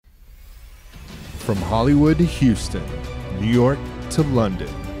From Hollywood to Houston, New York to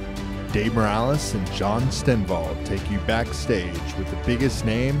London, Dave Morales and John Stenvall take you backstage with the biggest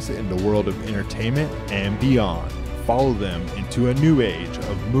names in the world of entertainment and beyond. Follow them into a new age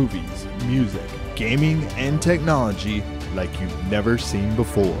of movies, music, gaming, and technology like you've never seen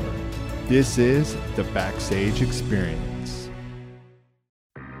before. This is the Backstage Experience.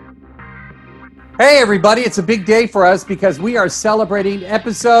 Hey everybody, it's a big day for us because we are celebrating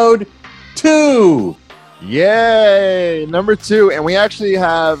episode 2. Yay! Number 2, and we actually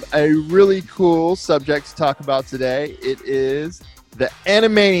have a really cool subject to talk about today. It is the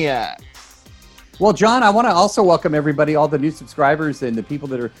Animaniacs. Well, John, I want to also welcome everybody, all the new subscribers and the people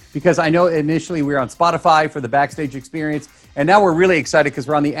that are, because I know initially we were on Spotify for the Backstage Experience, and now we're really excited because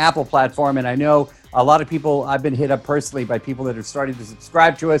we're on the Apple platform, and I know a lot of people, I've been hit up personally by people that are starting to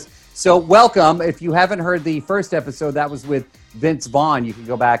subscribe to us. So welcome. If you haven't heard the first episode, that was with Vince Vaughn. You can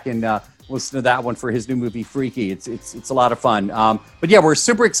go back and listen to that one for his new movie, Freaky. It's a lot of fun. But yeah, we're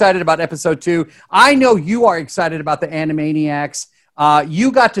super excited about episode 2. I know you are excited about the Animaniacs.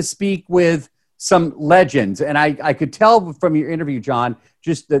 You got to speak with some legends, and I could tell from your interview, John,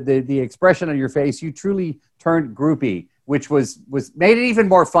 just the expression on your face, you truly turned groupie, which was made it even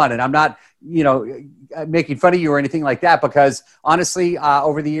more fun. And I'm not, making fun of you or anything like that, because honestly,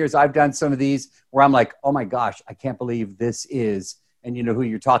 over the years, I've done some of these where I'm like, oh my gosh, I can't believe this is, and you know who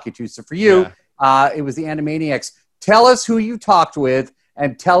you're talking to. So for you, it was the Animaniacs. Tell us who you talked with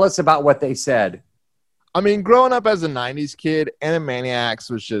and tell us about what they said. I mean, growing up as a 90s kid, Animaniacs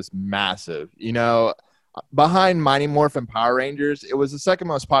was just massive. Behind Mighty Morphin Power Rangers, it was the second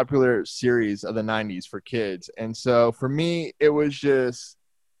most popular series of the 90s for kids. And so for me, it was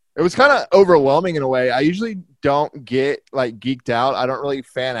kind of overwhelming in a way. I usually don't get geeked out. I don't really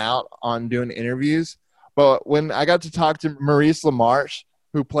fan out on doing interviews. But when I got to talk to Maurice LaMarche,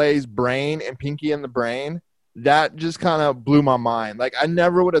 who plays Brain and Pinky and the Brain, that just kind of blew my mind. I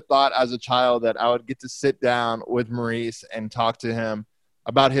never would have thought as a child that I would get to sit down with Maurice and talk to him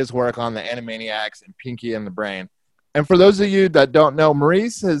about his work on the Animaniacs and Pinky and the Brain. And for those of you that don't know,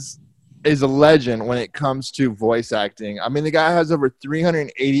 Maurice is a legend when it comes to voice acting. I mean, the guy has over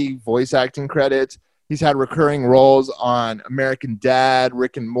 380 voice acting credits. He's had recurring roles on American Dad,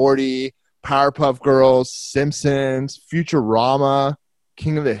 Rick and Morty, Powerpuff Girls, Simpsons, Futurama,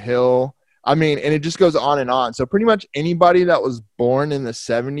 King of the Hill. I mean, and it just goes on and on. So pretty much anybody that was born in the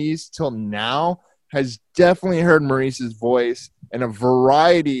 70s till now has definitely heard Maurice's voice in a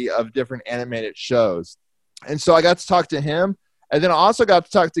variety of different animated shows. And so I got to talk to him. And then I also got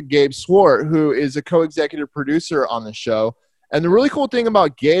to talk to Gabe Swarr, who is a co-executive producer on the show. And the really cool thing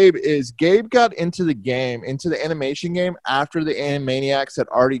about Gabe is Gabe got into the animation game after the Animaniacs had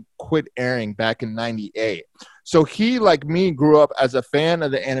already quit airing back in 98. So he, like me, grew up as a fan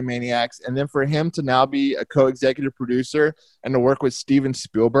of the Animaniacs, and then for him to now be a co-executive producer and to work with Steven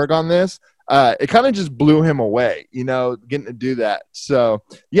Spielberg on this, it kind of just blew him away, getting to do that. So,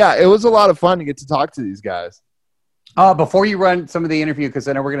 yeah, it was a lot of fun to get to talk to these guys. Before you run some of the interview, because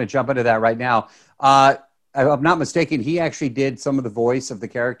I know we're going to jump into that right now, if I'm not mistaken, he actually did some of the voice of the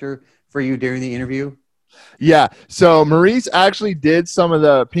character for you during the interview. Yeah, so Maurice actually did some of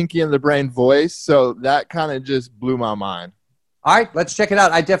the Pinky and the Brain voice, so that kind of just blew my mind. All right, let's check it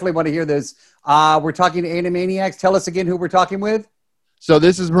out. I definitely want to hear this. We're talking to Animaniacs. Tell us again who we're talking with. So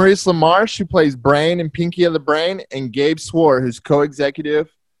this is Maurice LaMarche, who plays Brain and Pinky and the Brain, and Gabe Swarr, who's co-executive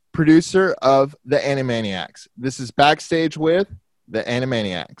producer of the Animaniacs. This is Backstage with the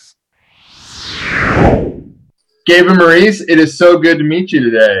Animaniacs. Gabe and Maurice, it is so good to meet you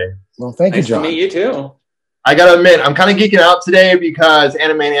today. Well, thank you, John. Nice to meet you, too. I got to admit, I'm kind of geeking out today because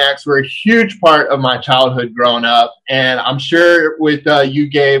Animaniacs were a huge part of my childhood growing up, and I'm sure with you,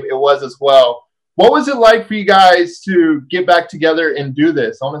 Gabe, it was as well. What was it like for you guys to get back together and do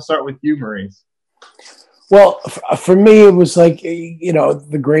this? I want to start with you, Maurice. Well, for me, it was like,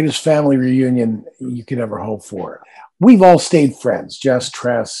 the greatest family reunion you could ever hope for. We've all stayed friends, Jess,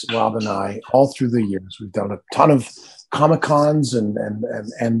 Tress, Rob, and I, all through the years. We've done a ton of Comic-Cons and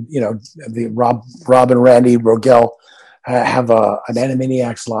the Rob and Randy Rogel have an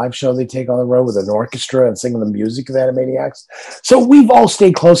Animaniacs live show they take on the road with an orchestra and singing the music of Animaniacs. So we've all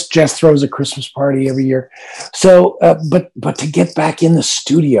stayed close. Jess throws a Christmas party every year. So, but to get back in the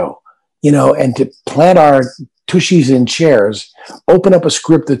studio, and to plant our tushies in chairs, open up a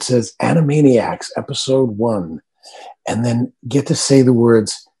script that says Animaniacs Episode 1, and then get to say the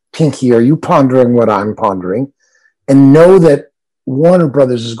words, Pinky, are you pondering what I'm pondering? And know that Warner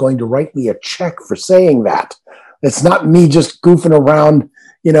Brothers is going to write me a check for saying that. It's not me just goofing around,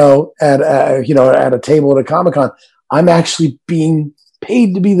 at a table at a Comic-Con. I'm actually being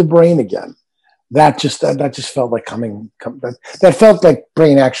paid to be the Brain again. that just felt like that felt like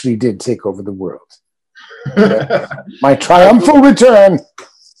Brain actually did take over the world. My triumphal return.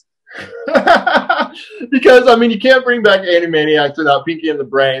 Because I mean, you can't bring back Animaniacs without Pinky and the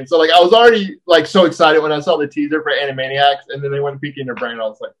Brain. So like, I was already like so excited when I saw the teaser for Animaniacs, and then they went Pinky and the Brain. I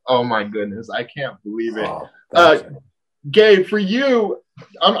was like, oh my goodness, I can't believe it. Gabe, for you,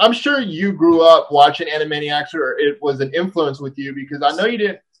 I'm sure you grew up watching Animaniacs, or it was an influence with you, because I know you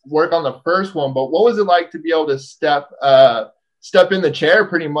didn't work on the first one, but what was it like to be able to step in the chair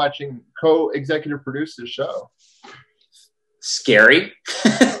pretty much and co-executive produce the show? Scary.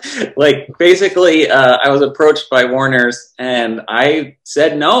 Like, basically, I was approached by Warner's, and I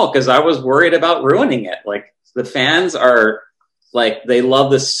said no because I was worried about ruining it. Like, the fans are like, they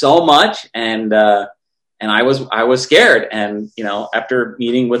love this so much, and I was scared. And after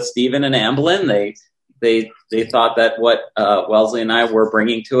meeting with Steven and Amblin, they thought that what Wellesley and I were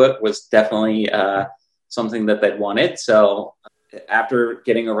bringing to it was definitely something that they'd wanted. So after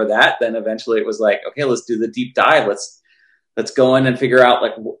getting over that, then eventually it was like, okay, let's do the deep dive. Let's go in and figure out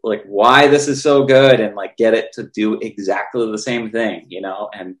like why this is so good, and like get it to do exactly the same thing,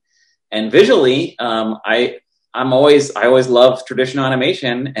 and visually, I always loved traditional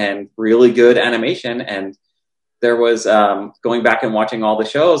animation and really good animation. And there was, going back and watching all the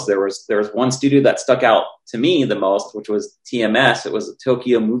shows, there was one studio that stuck out to me the most, which was TMS. It was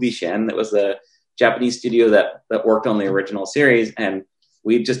Tokyo Movie Shin. That was the Japanese studio that worked on the original series. And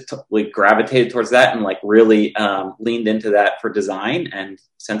we just gravitated towards that and like really leaned into that for design and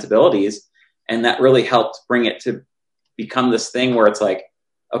sensibilities. And that really helped bring it to become this thing where it's like,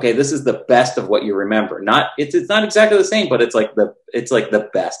 okay, this is the best of what you remember. It's not exactly the same, but it's like the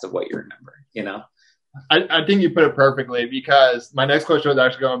best of what you remember, I think you put it perfectly, because my next question was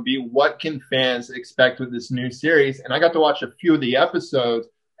actually going to be, what can fans expect with this new series? And I got to watch a few of the episodes,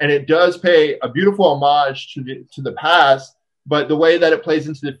 and it does pay a beautiful homage to the past, but the way that it plays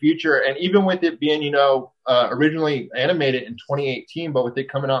into the future, and even with it being, originally animated in 2018, but with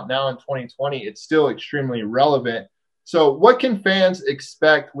it coming out now in 2020, it's still extremely relevant. So what can fans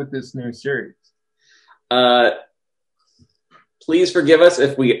expect with this new series? Please forgive us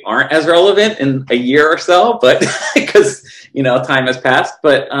if we aren't as relevant in a year or so, but because, time has passed.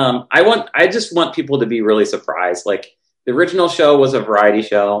 But I just want people to be really surprised. Like, the original show was a variety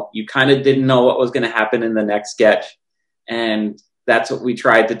show. You kind of didn't know what was going to happen in the next sketch. And that's what we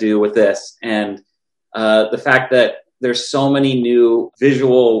tried to do with this. And the fact that there's so many new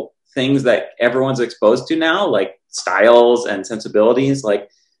visual things that everyone's exposed to now, like styles and sensibilities, like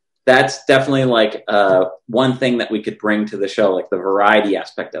that's definitely like one thing that we could bring to the show, like the variety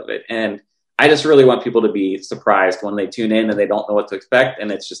aspect of it. And I just really want people to be surprised when they tune in and they don't know what to expect.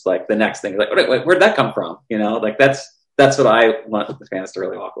 And it's just like the next thing, like, where'd that come from? Like that's what I want the fans to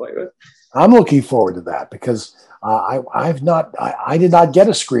really walk away with. I'm looking forward to that, because I did not get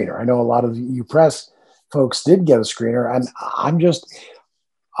a screener. I know a lot of you press folks did get a screener, and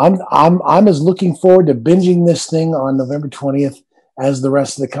I'm as looking forward to binging this thing on November 20th as the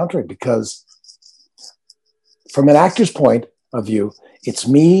rest of the country, because from an actor's point of view, it's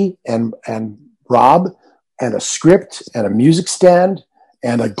me and Rob and a script and a music stand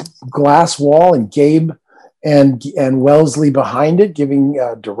and a glass wall and Gabe and Wellesley behind it giving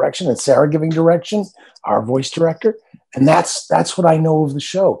direction, and Sarah giving direction, our voice director. And that's what I know of the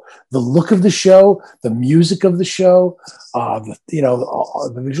show. The look of the show, the music of the show,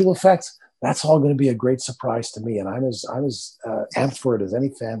 the visual effects. That's all going to be a great surprise to me, and I'm as amped for it as any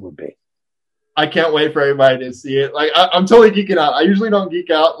fan would be. I can't wait for everybody to see it. Like, I'm totally geeking out. I usually don't geek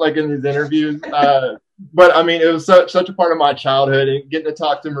out like in these interviews, but I mean, it was such a part of my childhood, and getting to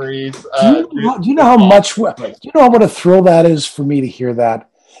talk to Maurice. Do you know what a thrill that is for me to hear that?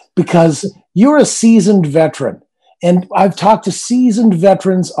 Because you're a seasoned veteran, and I've talked to seasoned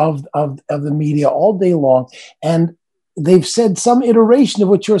veterans of the media all day long, and they've said some iteration of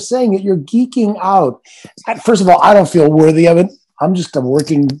what you're saying, that you're geeking out. First of all, I don't feel worthy of it. I'm just a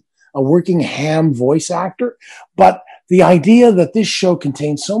working ham voice actor. But the idea that this show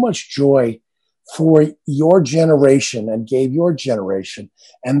contains so much joy for your generation and Gabe, your generation,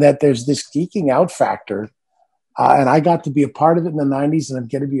 and that there's this geeking out factor, and I got to be a part of it in the 90s, and I'm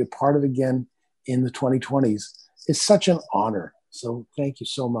going to be a part of it again in the 2020s. It's such an honor. So thank you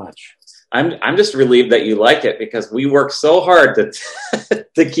so much. I'm just relieved that you like it, because we work so hard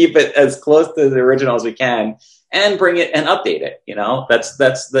to keep it as close to the original as we can and bring it and update it. It's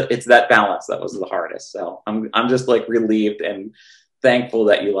that balance that was the hardest. So I'm just like relieved and thankful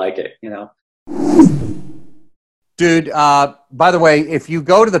that you like it. Dude, by the way, if you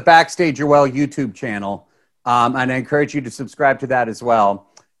go to the Backstage YouTube channel, and I encourage you to subscribe to that as well,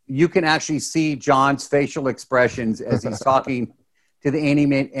 you can actually see John's facial expressions as he's talking to the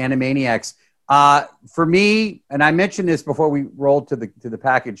Animaniacs. For me, and I mentioned this before we rolled to the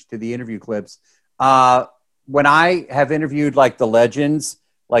package, to the interview clips, when I have interviewed like the legends,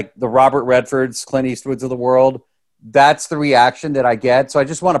 like the Robert Redfords, Clint Eastwoods of the world, that's the reaction that I get. So I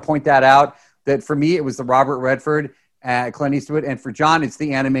just want to point that out, that for me, it was the Robert Redford, Clint Eastwood, and for John, it's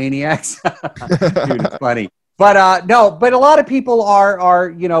the Animaniacs. Dude, it's funny. But no, but a lot of people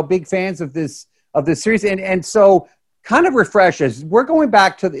are big fans of this series, and so kind of refresh us. We're going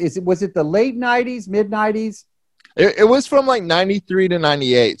back to was it the late 90s, mid 90s? It was from like 93 to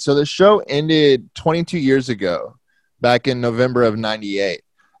 98. So the show ended 22 years ago, back in November of 98.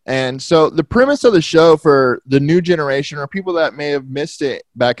 And so the premise of the show for the new generation or people that may have missed it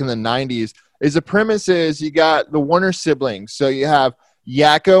back in the 90s is the premise is you got the Warner siblings. So you have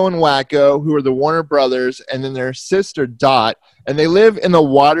Yakko and Wacko, who are the Warner brothers, and then their sister Dot, and they live in the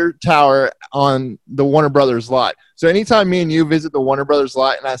water tower on the Warner Brothers lot. So anytime me and you visit the Warner Brothers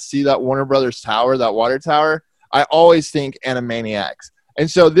lot and I see that Warner Brothers tower, that water tower, I always think Animaniacs. And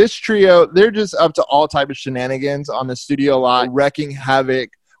so this trio, they're just up to all type of shenanigans on the studio lot, wrecking havoc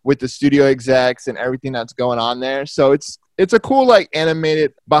with the studio execs and everything that's going on there. So it's a cool, like,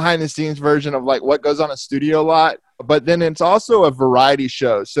 animated behind the scenes version of like what goes on a studio lot. But then it's also a variety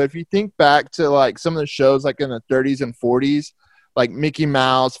show. So if you think back to like some of the shows like in the 30s and 40s, like Mickey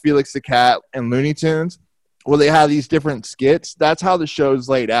Mouse, Felix the Cat, and Looney Tunes, where they have these different skits, that's how the show's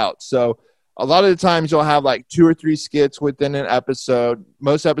laid out. So a lot of the times you'll have like 2 or 3 skits within an episode.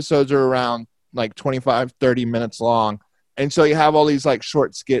 Most episodes are around like 25, 30 minutes long. And so you have all these like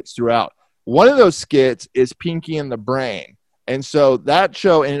short skits throughout. One of those skits is Pinky and the Brain. And so that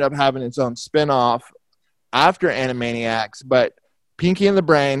show ended up having its own spinoff after Animaniacs. But Pinky and the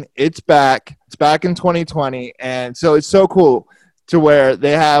Brain, it's back. It's back in 2020. And so it's so cool to where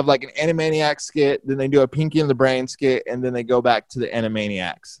they have like an Animaniacs skit, then they do a Pinky and the Brain skit, and then they go back to the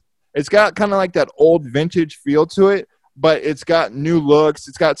Animaniacs. It's got kind of like that old vintage feel to it, but it's got new looks.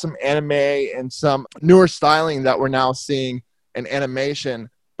 It's got some anime and some newer styling that we're now seeing in animation,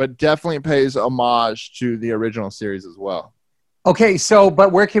 but definitely pays homage to the original series as well. Okay, so,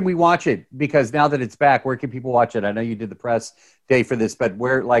 but where can we watch it? Because now that it's back, where can people watch it? I know you did the press day for this, but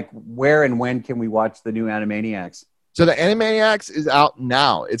where and when can we watch the new Animaniacs? So the Animaniacs is out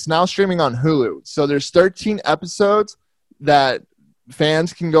now. It's now streaming on Hulu. So there's 13 episodes that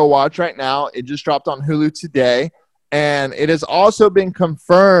fans can go watch right now. It just dropped on Hulu today. And it has also been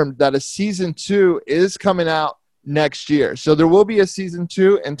confirmed that a season 2 is coming out next year. So there will be a season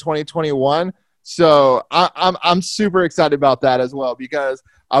 2 in 2021. So I'm super excited about that as well, because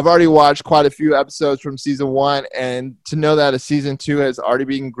I've already watched quite a few episodes from season 1, and to know that a season 2 has already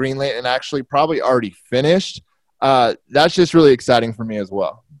been greenlit and actually probably already finished, that's just really exciting for me as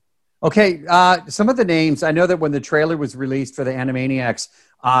well. Okay, some of the names, I know that when the trailer was released for the Animaniacs,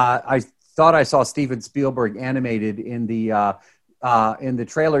 I thought I saw Steven Spielberg animated in the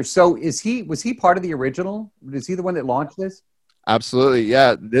trailer. So was he part of the original? Is he the one that launched this? Absolutely,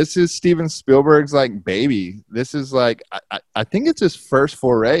 yeah. This is Steven Spielberg's like baby. This is like I think it's his first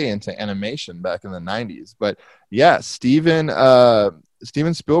foray into animation back in the 90s. But yeah, Steven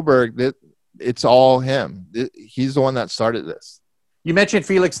Spielberg, it's all him. He's the one that started this. You mentioned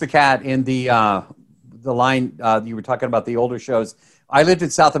Felix the Cat in the line. You were talking about the older shows. I lived in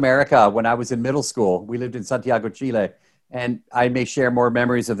South America when I was in middle school. We lived in Santiago, Chile, and I may share more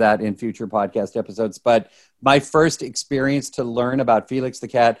memories of that in future podcast episodes. But my first experience to learn about Felix the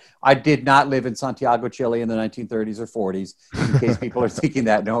Cat, I did not live in Santiago, Chile in the 1930s or 40s, in case people are thinking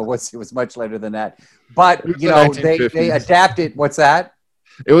that. No, it was much later than that. But, they adapted. What's that?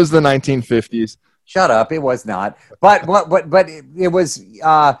 It was the 1950s. Shut up. It was not. But it was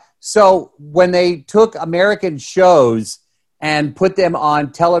so when they took American shows and put them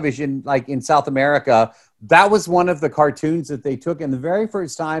on television, like in South America, that was one of the cartoons that they took. And the very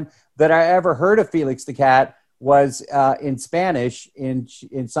first time that I ever heard of Felix the Cat was in Spanish in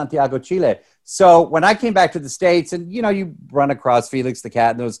Santiago, Chile. So when I came back to the States, and you run across Felix the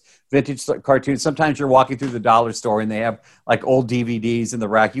Cat and those vintage cartoons, sometimes you're walking through the dollar store and they have like old DVDs in the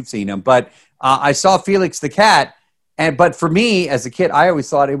rack. You've seen them. But I saw Felix the Cat, but for me as a kid, I always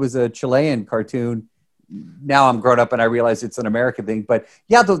thought it was a Chilean cartoon. Now I'm grown up and I realize it's an American thing. But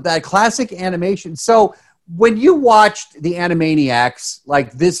yeah, that classic animation. So when you watched the Animaniacs,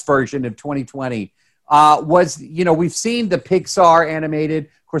 like this version of 2020, we've seen the Pixar animated.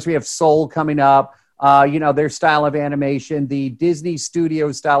 Of course, we have Soul coming up. Their style of animation, the Disney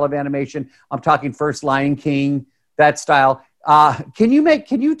Studio style of animation. I'm talking first Lion King, that style. Can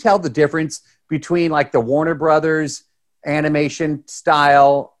you tell the difference between like the Warner Brothers animation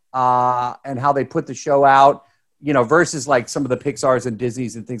style and how they put the show out, versus like some of the Pixars and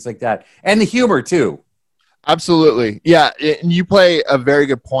Disneys and things like that, and the humor too. Absolutely. Yeah. And you play a very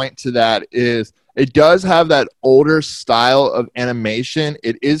good point to that is it does have that older style of animation.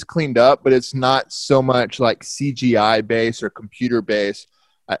 It is cleaned up, but it's not so much like CGI based or computer based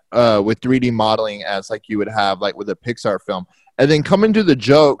with 3D modeling as like you would have like with a Pixar film. And then coming to the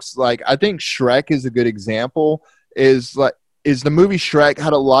jokes, like I think Shrek is a good example. Is the movie Shrek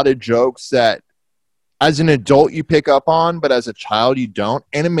had a lot of jokes that as an adult you pick up on, but as a child you don't.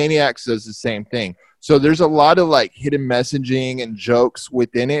 Animaniacs does the same thing. So there's a lot of like hidden messaging and jokes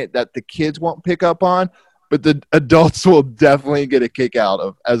within it that the kids won't pick up on, but the adults will definitely get a kick out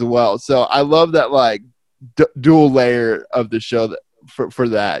of as well. So I love that like dual layer of the show for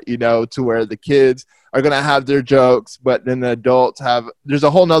that, to where the kids are going to have their jokes, but then the adults there's a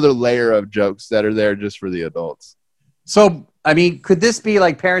whole nother layer of jokes that are there just for the adults. So, I mean, could this be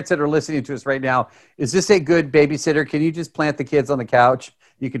like parents that are listening to us right now? Is this a good babysitter? Can you just plant the kids on the couch?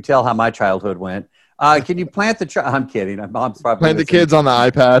 You can tell how my childhood went. Can you plant I'm kidding. My mom's probably plant the kids on the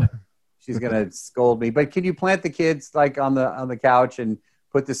iPad. She's gonna scold me. But can you plant the kids like on the couch and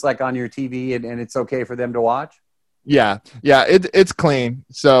put this like on your TV and it's okay for them to watch? Yeah. It's clean.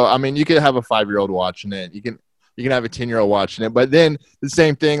 So I mean, you could have a 5-year-old watching it. You can have a 10-year-old watching it. But then the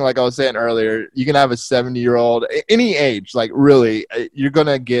same thing, like I was saying earlier, you can have a 70-year-old, any age. Like really, you're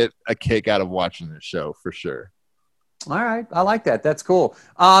gonna get a kick out of watching this show for sure. All right, I like that. That's cool.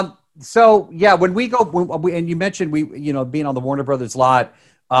 So yeah, when we go, and you mentioned being on the Warner Brothers lot,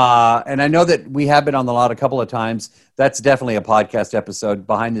 and I know that we have been on the lot a couple of times. That's definitely a podcast episode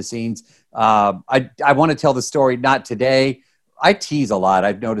behind the scenes. I want to tell the story, not today. I tease a lot.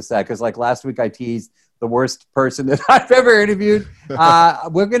 I've noticed that because like last week I teased the worst person that I've ever interviewed.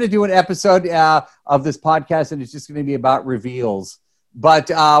 We're going to do an episode of this podcast, and it's just going to be about reveals. But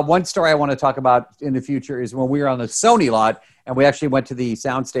one story I want to talk about in the future is when we were on the Sony lot and we actually went to the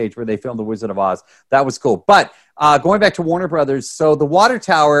soundstage where they filmed The Wizard of Oz. That was cool. But going back to Warner Brothers, so the water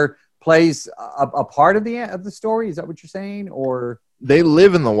tower plays a part of the story. Is that what you're saying? Or they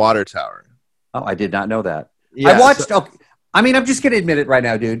live in the water tower? Oh, I did not know that. Yeah, I watched. I'm just going to admit it right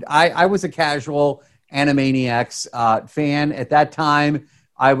now, dude. I was a casual Animaniacs fan at that time.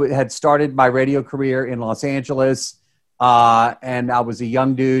 I had started my radio career in Los Angeles. And I was a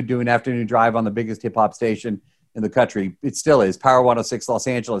young dude doing afternoon drive on the biggest hip hop station in the country. It still is, Power 106 Los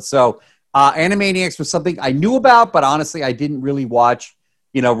Angeles. So Animaniacs was something I knew about, but honestly, I didn't really watch,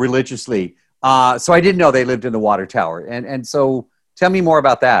 religiously. So I didn't know they lived in the water tower. And so tell me more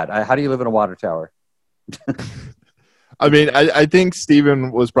about that. How do you live in a water tower? I mean, I think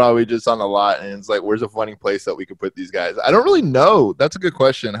Steven was probably just on the lot and it's like, where's a funny place that we could put these guys? I don't really know. That's a good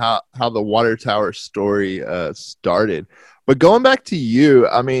question, how the water tower story started. But going back to you,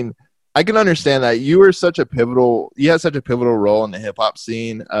 I mean, I can understand that you had such a pivotal role in the hip hop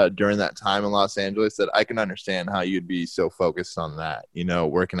scene during that time in Los Angeles that I can understand how you'd be so focused on that,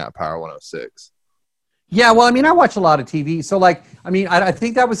 working at Power 106. Yeah, well, I mean, I watch a lot of TV. So like, I mean, I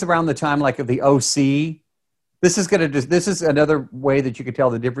think that was around the time like of the OC. This is another way that you could tell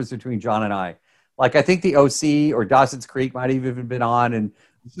the difference between John and I. Like, I think the OC or Dawson's Creek might have even been on. And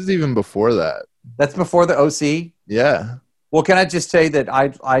this is even before that. That's before the OC? Yeah. Well, can I just say that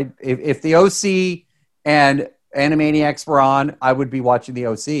if the OC and Animaniacs were on, I would be watching the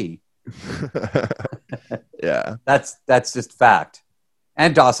OC. Yeah. That's just fact.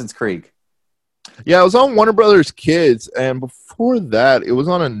 And Dawson's Creek. Yeah, it was on Warner Brothers Kids. And before that, it was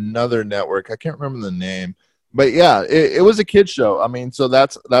on another network. I can't remember the name. But yeah, it was a kid show. I mean, so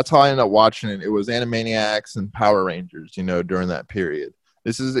that's how I ended up watching it. It was Animaniacs and Power Rangers, during that period.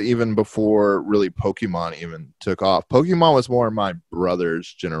 This is even before really Pokemon even took off. Pokemon was more my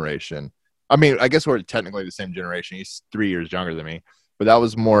brother's generation. I mean, I guess we're technically the same generation. He's 3 years younger than me, but that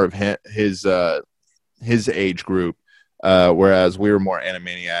was more of his age group. Whereas we were more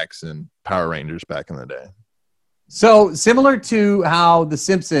Animaniacs and Power Rangers back in the day. So similar to how The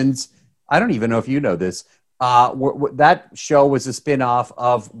Simpsons, I don't even know if you know this, that show was a spin-off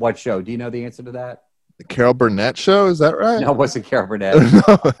of what show? Do you know the answer to that? The Carol Burnett show, is that right? No, it wasn't Carol Burnett.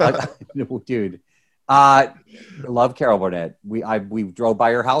 Dude, love Carol Burnett. We drove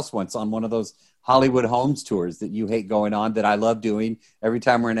by her house once on one of those Hollywood Homes tours that you hate going on that I love doing. Every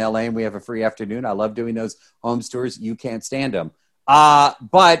time we're in LA and we have a free afternoon, I love doing those Homes tours. You can't stand them.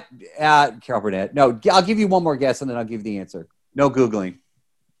 But Carol Burnett. No, I'll give you one more guess and then I'll give you the answer. No Googling.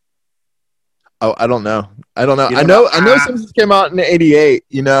 Oh, I don't know. I know Simpsons came out in 88.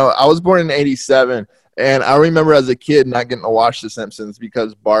 I was born in 87. And I remember as a kid not getting to watch The Simpsons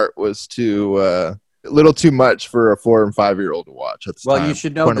because Bart was too a little too much for a 4 and 5-year-old to watch at the time. Well, you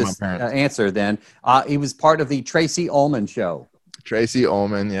should know this answer then. He was part of the Tracy Ullman show. Tracy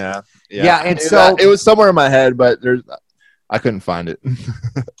Ullman, yeah. And so it was somewhere in my head, but I couldn't find it.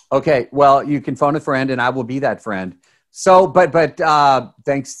 Okay, well, you can phone a friend, and I will be that friend. So, but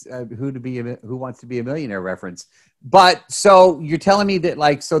thanks. Who Wants to Be a Millionaire reference. But so you're telling me that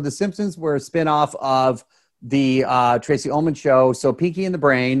The Simpsons were a spinoff of the Tracy Ullman show. So Pinky and the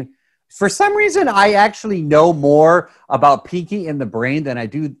Brain. For some reason, I actually know more about Pinky and the Brain than I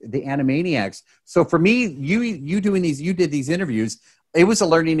do the Animaniacs. So for me, you did these interviews. It was a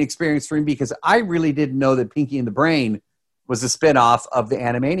learning experience for me because I really didn't know that Pinky and the Brain was a spinoff of the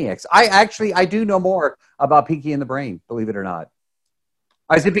Animaniacs. I do know more about Pinky and the Brain, believe it or not.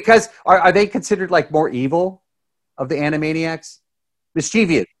 Is it because are they considered more evil of the Animaniacs?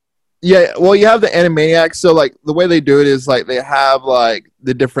 Mischievous. Yeah, well, you have the Animaniacs, so the way they do it is they have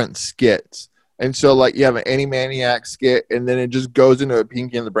the different skits, and so you have an Animaniacs skit, and then it just goes into a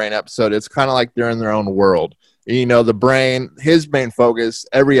Pinky and the Brain episode. It's kind of like they're in their own world. The Brain, his main focus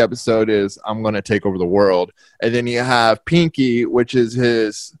every episode is I'm going to take over the world, and then you have Pinky, which is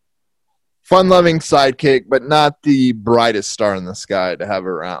his fun-loving sidekick, but not the brightest star in the sky to have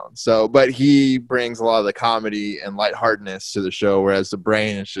around. So, but he brings a lot of the comedy and lightheartedness to the show, whereas the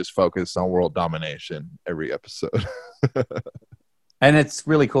Brain is just focused on world domination every episode. And it's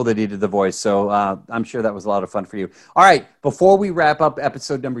really cool that he did the voice. So I'm sure that was a lot of fun for you. All right, before we wrap up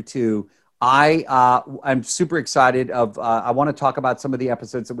episode number 2, I'm super excited. I want to talk about some of the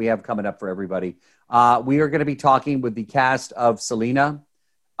episodes that we have coming up for everybody. We are going to be talking with the cast of Selena.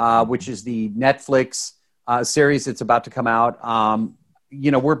 Which is the Netflix series that's about to come out.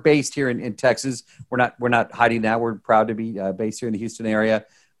 We're based here in Texas. We're not hiding that. We're proud to be based here in the Houston area.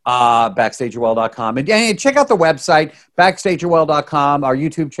 BackstageOL.com. And check out the website, BackstageOL.com, our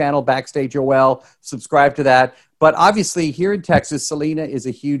YouTube channel, BackstageOL. Subscribe to that. But obviously, here in Texas, Selena is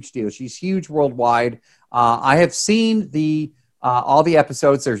a huge deal. She's huge worldwide. I have seen all the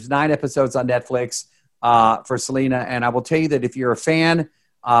episodes. There's 9 episodes on Netflix for Selena. And I will tell you that if you're a fan,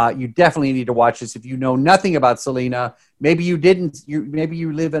 you definitely need to watch this. If you know nothing about Selena, maybe you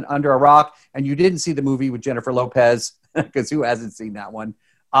live under a rock and you didn't see the movie with Jennifer Lopez, because who hasn't seen that one?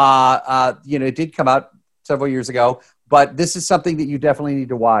 It did come out several years ago, but this is something that you definitely need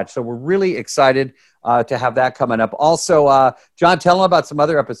to watch. So we're really excited to have that coming up. Also, John, tell them about some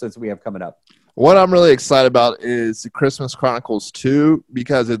other episodes we have coming up. What I'm really excited about is the Christmas Chronicles 2,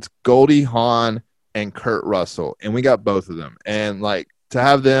 because it's Goldie Hawn and Kurt Russell, and we got both of them. And to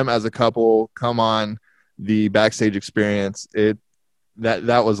have them as a couple come on the Backstage Experience,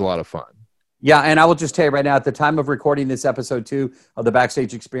 that was a lot of fun. Yeah, and I will just tell you right now, at the time of recording this episode 2 of the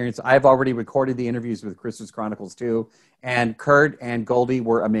Backstage Experience, I've already recorded the interviews with Christmas Chronicles 2, and Kurt and Goldie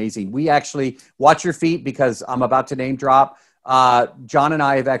were amazing. We actually, watch your feet because I'm about to name drop. John and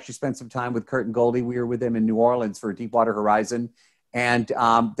I have actually spent some time with Kurt and Goldie. We were with them in New Orleans for Deepwater Horizon, and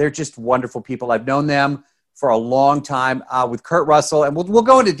they're just wonderful people. I've known them for a long time with Kurt Russell, and we'll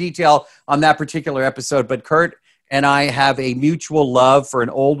go into detail on that particular episode, but Kurt and I have a mutual love for an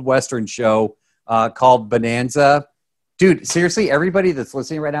old Western show called Bonanza. Dude, seriously, everybody that's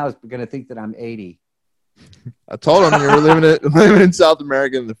listening right now is going to think that I'm 80. I told them you were living in South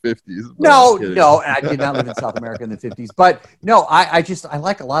America in the 50s. No, I did not live in South America in the 50s. But no, I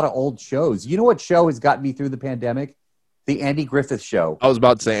like a lot of old shows. You know what show has gotten me through the pandemic? The Andy Griffith Show. I was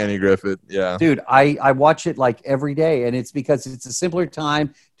about to say Andy Griffith, yeah. Dude, I watch it every day, and it's because it's a simpler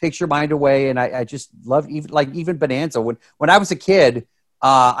time, takes your mind away, and I just love even Bonanza. When I was a kid,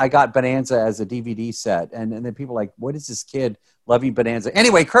 I got Bonanza as a DVD set, and then people are like, what is this kid loving Bonanza?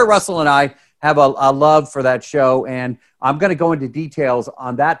 Anyway, Kurt Russell and I have a love for that show, and I'm going to go into details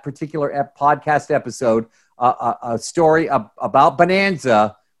on that particular podcast episode, a story about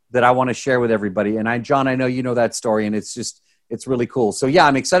Bonanza that I want to share with everybody. And John, I know you know that story, and it's really cool. So yeah,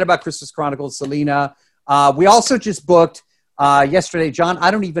 I'm excited about Christmas Chronicles, Selena. We also just booked yesterday, John,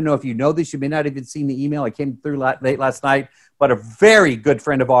 I don't even know if you know this. You may not have even seen the email. I came through late last night, but a very good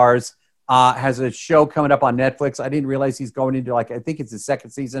friend of ours has a show coming up on Netflix. I didn't realize he's going into I think it's his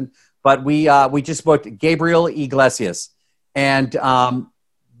 2nd season, but we just booked Gabriel Iglesias, and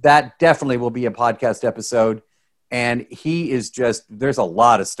that definitely will be a podcast episode. And he is there's a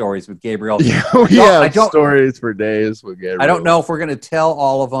lot of stories with Gabriel. Yeah, we have stories for days with Gabriel. I don't know if we're going to tell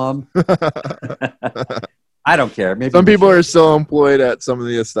all of them. I don't care. Maybe some people are still employed at some of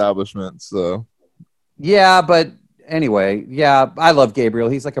the establishments. So yeah, but anyway, yeah, I love Gabriel.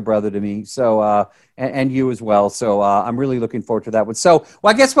 He's like a brother to me. So, and you as well. So I'm really looking forward to that one. So,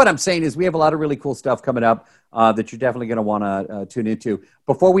 well, I guess what I'm saying is we have a lot of really cool stuff coming up that you're definitely going to want to tune into.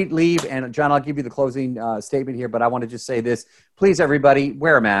 Before we leave, and John, I'll give you the closing statement here, but I want to just say this. Please, everybody,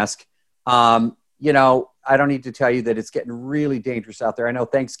 wear a mask. You know, I don't need to tell you that it's getting really dangerous out there. I know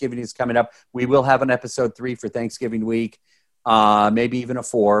Thanksgiving is coming up. We will have an episode 3 for Thanksgiving week, maybe even a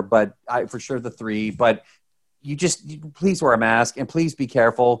 4, but for sure the 3. But please wear a mask and please be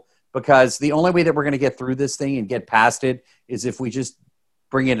careful, because the only way that we're going to get through this thing and get past it is if we just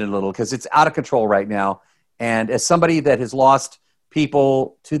bring it in a little, because it's out of control right now. And as somebody that has lost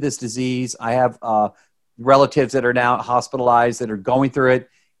people to this disease, I have relatives that are now hospitalized that are going through it.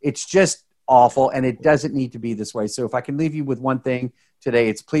 It's just awful, and it doesn't need to be this way. So if I can leave you with one thing today,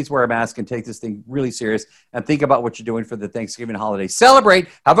 it's please wear a mask and take this thing really serious and think about what you're doing for the Thanksgiving holiday. Celebrate,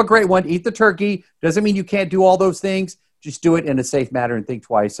 have a great one, eat the turkey. Doesn't mean you can't do all those things. Just do it in a safe manner and think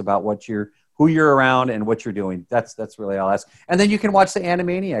twice about who you're around and what you're doing. That's really all I ask. And then you can watch the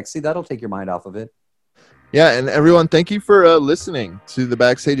Animaniacs. See, that'll take your mind off of it. Yeah, and everyone, thank you for listening to the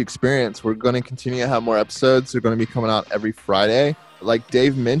Backstage Experience. We're going to continue to have more episodes. They're going to be coming out every Friday. Like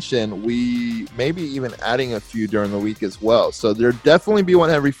Dave mentioned, we may be even adding a few during the week as well. So there'll definitely be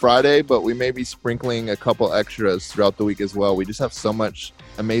one every Friday, but we may be sprinkling a couple extras throughout the week as well. We just have so much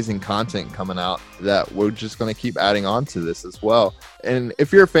amazing content coming out that we're just going to keep adding on to this as well. And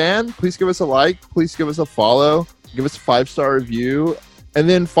if you're a fan, please give us a like, please give us a follow, give us a 5-star review. And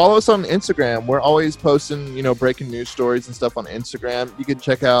then follow us on Instagram. We're always posting, breaking news stories and stuff on Instagram. You can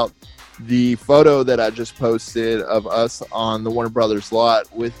check out the photo that I just posted of us on the Warner Brothers lot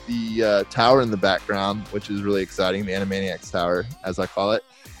with the tower in the background, which is really exciting, the Animaniacs tower, as I call it.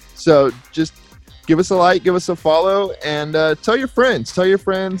 So just give us a like, give us a follow, and tell your friends. Tell your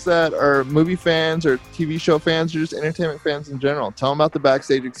friends that are movie fans or TV show fans or just entertainment fans in general. Tell them about the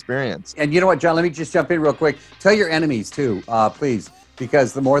Backstage Experience. And you know what, John, let me just jump in real quick. Tell your enemies, too, please.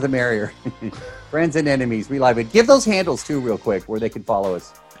 Because the more the merrier. Friends and enemies, we love it. Give those handles too real quick where they can follow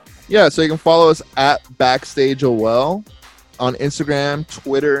us. Yeah, so you can follow us at BackstageOL on Instagram,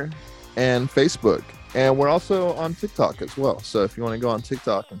 Twitter, and Facebook. And we're also on TikTok as well. So if you want to go on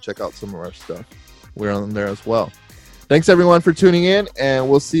TikTok and check out some of our stuff, we're on there as well. Thanks everyone for tuning in, and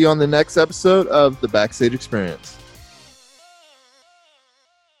we'll see you on the next episode of the Backstage Experience.